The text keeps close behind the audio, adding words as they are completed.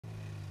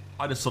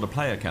I just saw the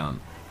player count.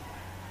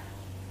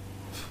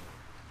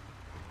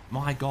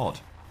 My God.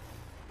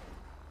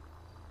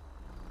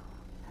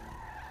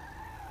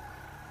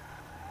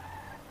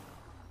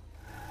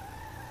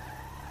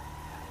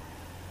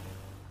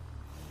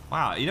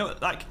 Wow, you know,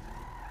 like,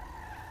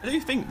 I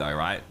do think though,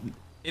 right?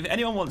 If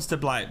anyone wants to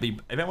like if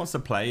anyone wants to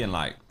play in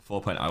like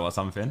 4.0 or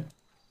something,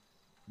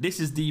 this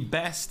is the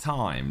best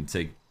time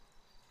to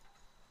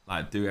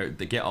like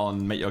get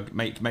on,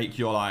 make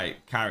your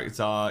like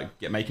character,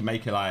 make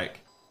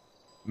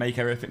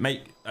everything,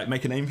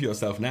 make a name for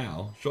yourself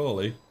now,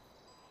 surely.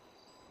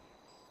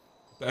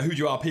 But who do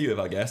you RP with,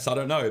 I guess? I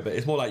don't know, but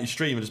it's more like you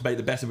stream and just make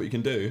the best of what you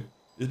can do.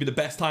 This would be the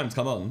best time to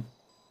come on.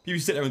 People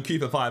sit there and queue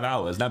for 5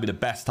 hours, that'd be the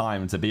best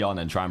time to be on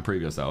and try and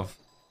prove yourself.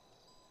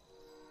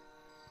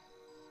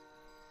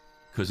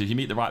 Because if you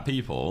meet the right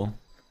people,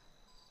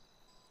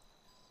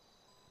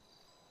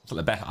 it's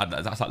like the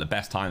best, that's like the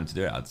best time to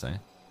do it, I'd say.